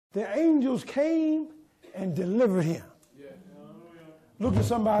The angels came and delivered him. Look at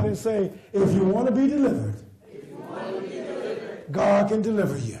somebody and say, if you want to be delivered, God can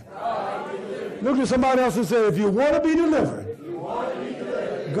deliver you. Look at somebody else and say, if you want to be delivered,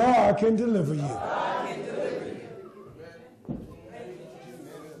 God can deliver you.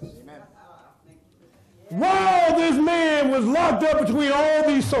 While this man was locked up between all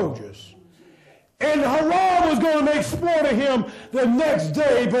these soldiers, and Haran was going to make sport of him the next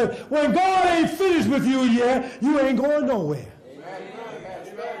day, but when God ain't finished with you yet, you ain't going nowhere.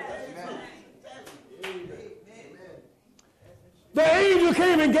 The angel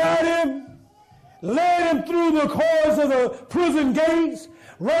came and got him, led him through the corridors of the prison gates,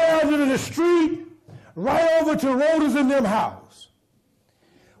 right out into the street, right over to Rhoda's and them house.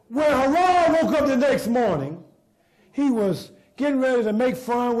 When Haran woke up the next morning, he was getting ready to make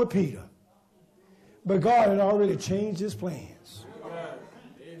fun with Peter. But God had already changed his plans.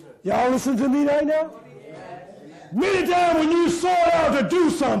 Y'all listen to me right now? Many times when you sought out to do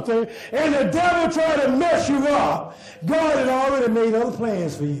something and the devil tried to mess you up, God had already made other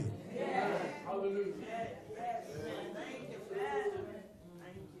plans for you.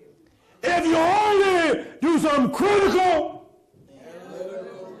 If you only do something critical,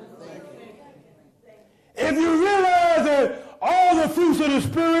 if you realize that all the fruits of the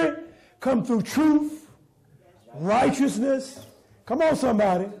Spirit come through truth, righteousness, come on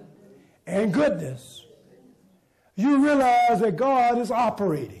somebody, and goodness, you realize that God is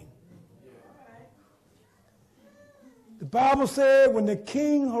operating. The Bible said when the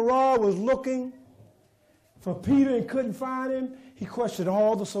king Haran was looking for Peter and couldn't find him, he questioned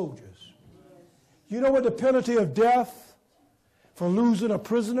all the soldiers. You know what the penalty of death for losing a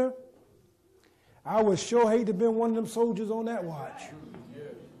prisoner? I would sure hate to have been one of them soldiers on that watch.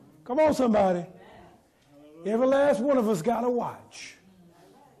 Come on, somebody. Every last one of us got a watch.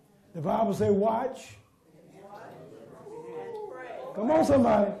 The Bible says watch. Come on,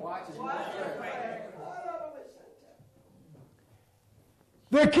 somebody.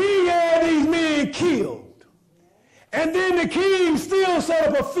 The king had these men killed. And then the king still set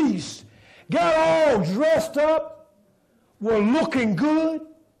up a feast. Got all dressed up. Were looking good.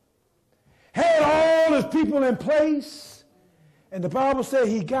 Had all his people in place. And the Bible said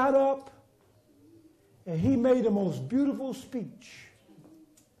he got up and he made the most beautiful speech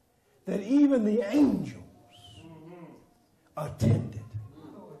that even the angels attended.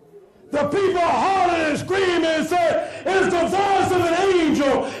 The people hollered and screamed and said, it's the voice of an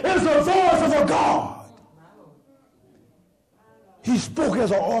angel. It's the voice of a God. He spoke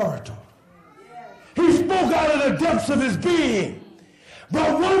as an orator. He spoke out of the depths of his being.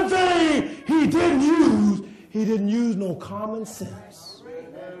 But one thing he didn't use no common sense.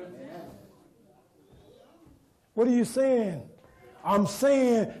 What are you saying? I'm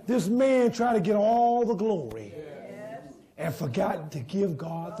saying this man tried to get all the glory and forgot to give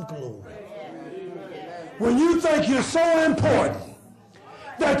God the glory. When you think you're so important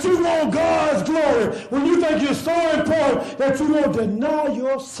that you want God's glory, when you think you're so important that you won't deny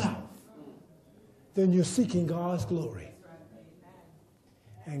yourself, then you're seeking God's glory.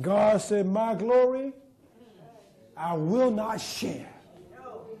 And God said, my glory I will not share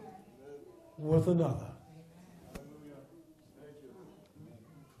with another.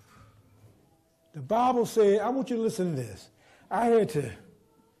 The Bible said, I want you to listen to this. I've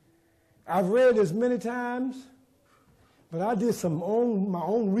read this many times, but I did my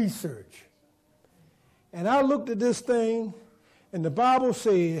own research. And I looked at this thing, and the Bible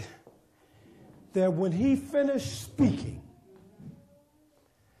said that when he finished speaking,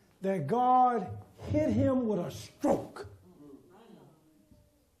 that God hit him with a stroke.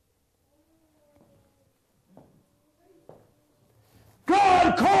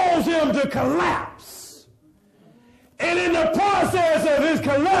 God caused him to collapse. And in the process of his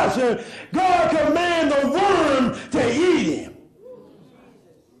collapse, God commanded the worm to eat him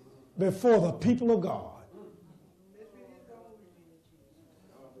before the people of God.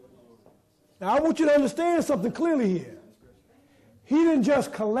 Now, I want you to understand something clearly here. He didn't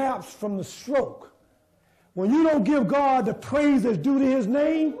just collapse from the stroke. When you don't give God the praise that's due to his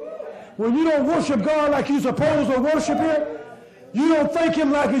name, when you don't worship God like you're supposed to worship him, you don't thank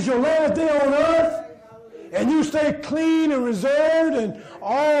him like it's your last day on earth, and you stay clean and reserved and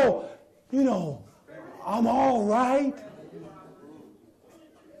all, I'm all right.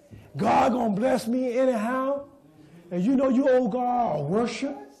 God gonna bless me anyhow. And you know you owe God a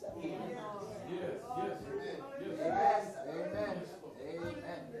worship.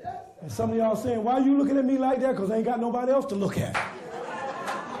 And some of y'all saying, why are you looking at me like that? Because I ain't got nobody else to look at.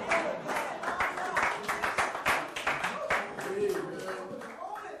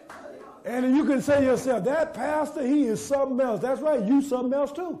 And you can say to yourself, that pastor, he is something else. That's right, you something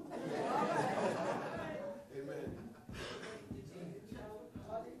else too.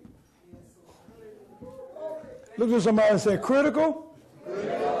 Look at somebody and say, critical.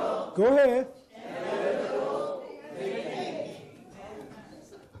 Go ahead.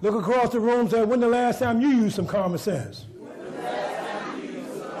 Look across the room and say, when the last time you used some common sense?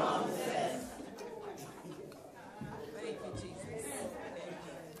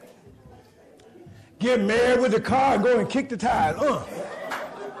 Get married with the car and go and kick the tires.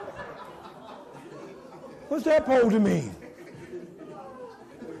 What's that supposed to mean?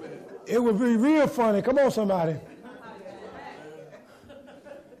 It would be real funny. Come on, somebody.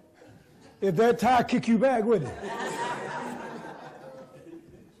 If that tire kick you back, wouldn't it?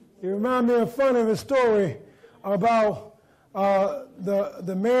 It reminds me of a story about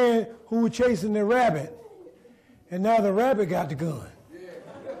the man who was chasing the rabbit, and now the rabbit got the gun.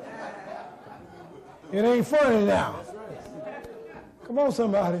 It ain't funny now. Come on,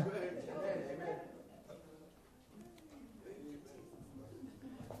 somebody.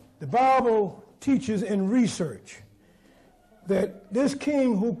 The Bible teaches in research that this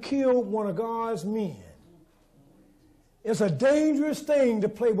king who killed one of God's men, it's a dangerous thing to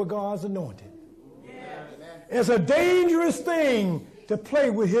play with God's anointed. It's a dangerous thing to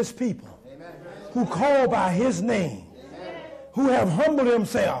play with his people who call by his name, who have humbled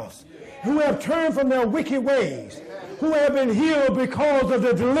themselves, who have turned from their wicked ways, who have been healed because of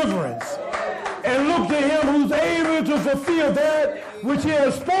the deliverance, and look to him who's able to fulfill that which he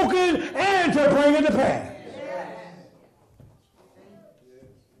has spoken and to bring it to pass.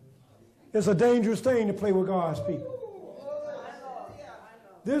 It's a dangerous thing to play with God's people.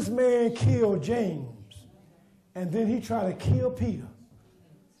 This man killed James, and then he tried to kill Peter.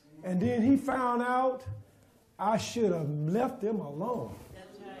 And then he found out, I should have left them alone.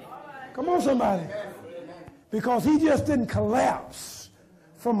 Come on, somebody. Because he just didn't collapse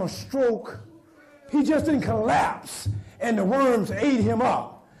from a stroke. He just didn't collapse and the worms ate him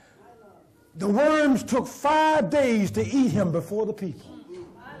up. The worms took 5 days to eat him before the people.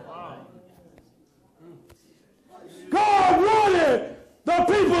 God wanted the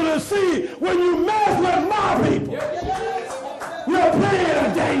people to see when you mess with my people, you're playing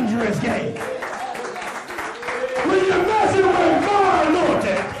a dangerous game. When you're messing with my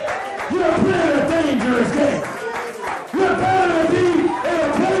anointed, you're playing a dangerous game. You're better to be in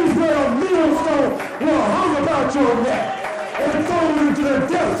a place where a millstone will hung about your neck and throw you into the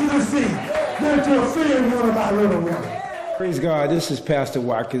depths of the sea than to offend one of my little ones. Praise God. This is Pastor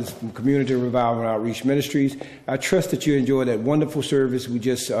Watkins from Community Revival and Outreach Ministries. I trust that you enjoyed that wonderful service we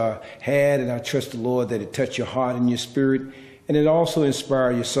just had, and I trust the Lord that it touched your heart and your spirit, and it also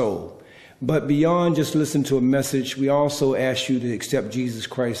inspired your soul. But beyond just listening to a message, we also ask you to accept Jesus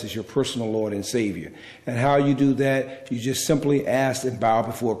Christ as your personal Lord and Savior. And how you do that, you just simply ask and bow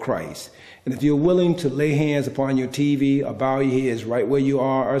before Christ. And if you're willing to lay hands upon your TV or bow your heads right where you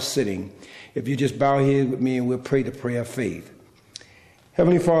are or sitting, if you just bow your head with me and we'll pray the prayer of faith.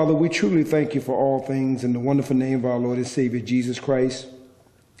 Heavenly Father, we truly thank you for all things in the wonderful name of our Lord and Savior, Jesus Christ,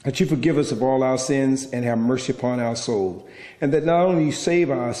 that you forgive us of all our sins and have mercy upon our souls. And that not only you save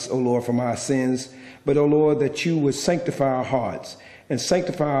us, O Lord, from our sins, but, O Lord, that you would sanctify our hearts and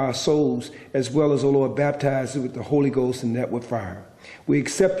sanctify our souls, as well as, O Lord, baptize it with the Holy Ghost and that with fire. We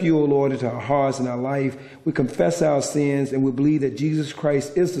accept you, O Lord, into our hearts and our life. We confess our sins, and we believe that Jesus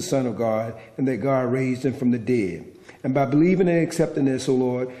Christ is the Son of God and that God raised him from the dead. And by believing and accepting this, O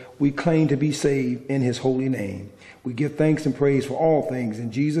Lord, we claim to be saved in his holy name. We give thanks and praise for all things.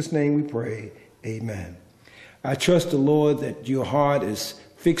 In Jesus' name we pray. Amen. I trust the Lord that your heart is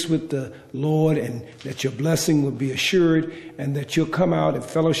fixed with the Lord and that your blessing will be assured and that you'll come out and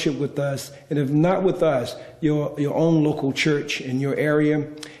fellowship with us. And if not with us, your own local church in your area,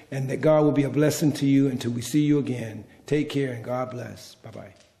 and that God will be a blessing to you until we see you again. Take care and God bless.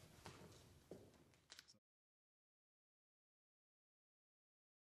 Bye-bye.